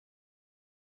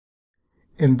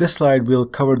In this slide, we'll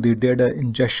cover the data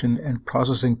ingestion and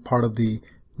processing part of the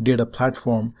data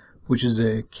platform, which is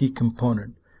a key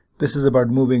component. This is about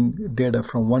moving data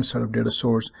from one set of data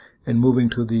source and moving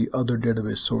to the other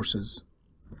database sources.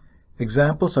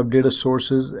 Examples of data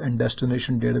sources and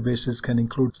destination databases can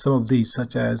include some of these,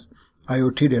 such as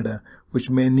IoT data,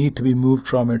 which may need to be moved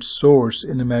from its source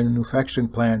in a manufacturing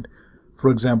plant,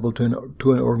 for example, to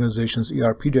an organization's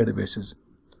ERP databases.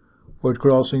 Or it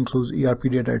could also include ERP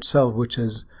data itself, which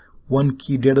is one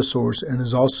key data source and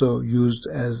is also used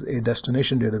as a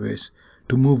destination database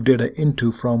to move data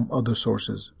into from other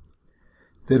sources.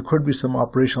 There could be some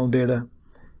operational data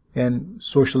and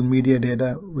social media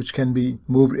data, which can be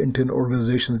moved into an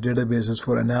organization's databases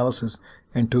for analysis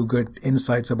and to get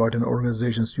insights about an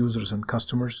organization's users and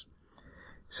customers.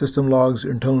 System logs,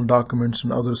 internal documents,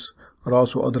 and others are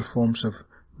also other forms of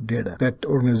data that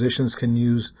organizations can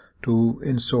use to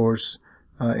insource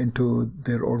into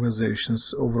their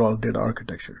organization's overall data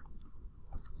architecture.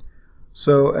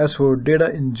 So as for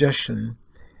data ingestion,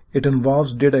 it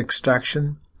involves data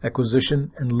extraction,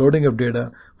 acquisition, and loading of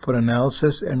data for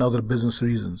analysis and other business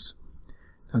reasons.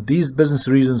 Now, these business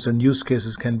reasons and use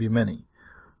cases can be many.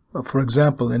 For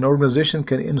example, an organization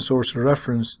can insource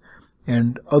reference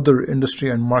and other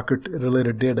industry and market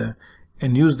related data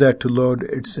and use that to load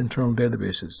its internal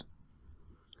databases.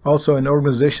 Also, an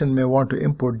organization may want to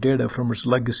import data from its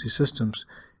legacy systems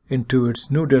into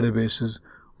its new databases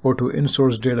or to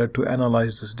insource data to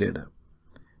analyze this data.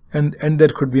 And there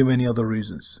could be many other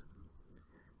reasons.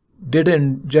 Data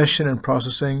ingestion and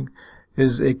processing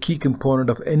is a key component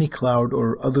of any cloud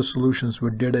or other solutions where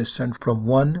data is sent from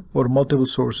one or multiple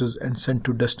sources and sent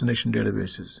to destination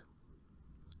databases.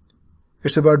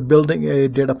 It's about building a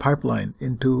data pipeline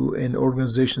into an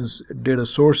organization's data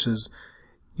sources,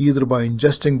 either by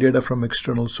ingesting data from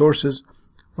external sources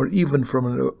or even from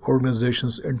an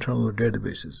organization's internal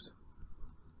databases.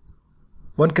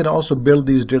 One can also build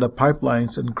these data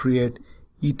pipelines and create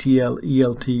ETL,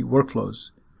 ELT workflows.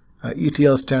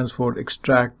 ETL stands for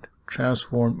extract,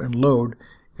 transform, and load,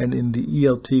 and in the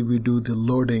ELT we do the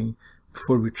loading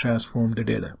before we transform the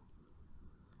data.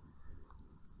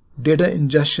 Data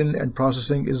ingestion and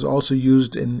processing is also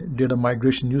used in data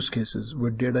migration use cases where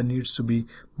data needs to be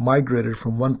migrated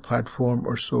from one platform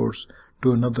or source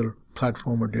to another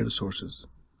platform or data sources.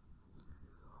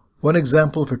 One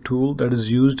example of a tool that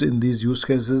is used in these use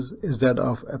cases is that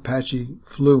of Apache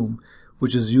Flume,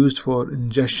 which is used for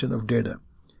ingestion of data.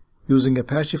 Using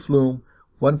Apache Flume,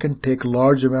 one can take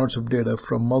large amounts of data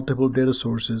from multiple data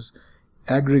sources,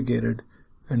 aggregate it,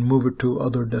 and move it to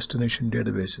other destination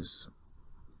databases.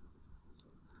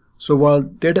 So while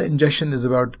data ingestion is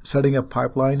about setting up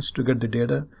pipelines to get the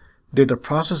data, data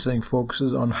processing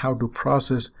focuses on how to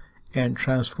process and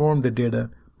transform the data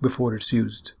before it's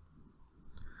used.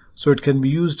 So it can be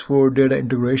used for data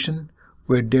integration,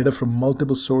 where data from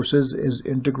multiple sources is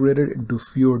integrated into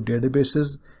fewer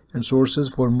databases and sources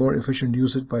for more efficient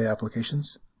usage by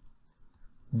applications.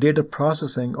 Data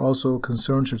processing also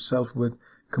concerns itself with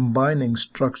combining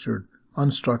structured,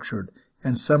 unstructured,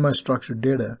 and semi-structured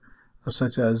data,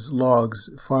 such as logs,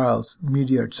 files,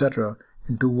 media, etc.,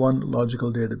 into one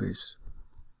logical database.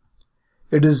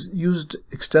 It is used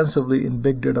extensively in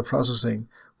big data processing,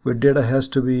 where data has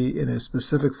to be in a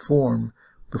specific form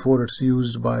before it's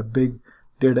used by big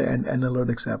data and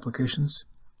analytics applications.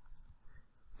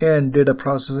 And data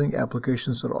processing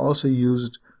applications are also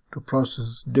used to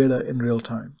process data in real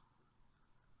time.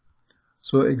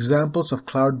 So examples of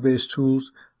cloud-based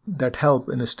tools that help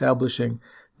in establishing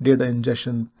data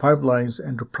ingestion pipelines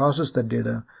and to process that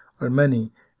data are many,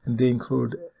 and they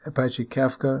include Apache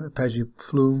Kafka, Apache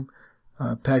Flume,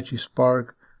 Apache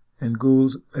Spark, and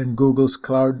Google's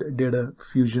Cloud Data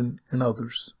Fusion, and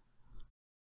others.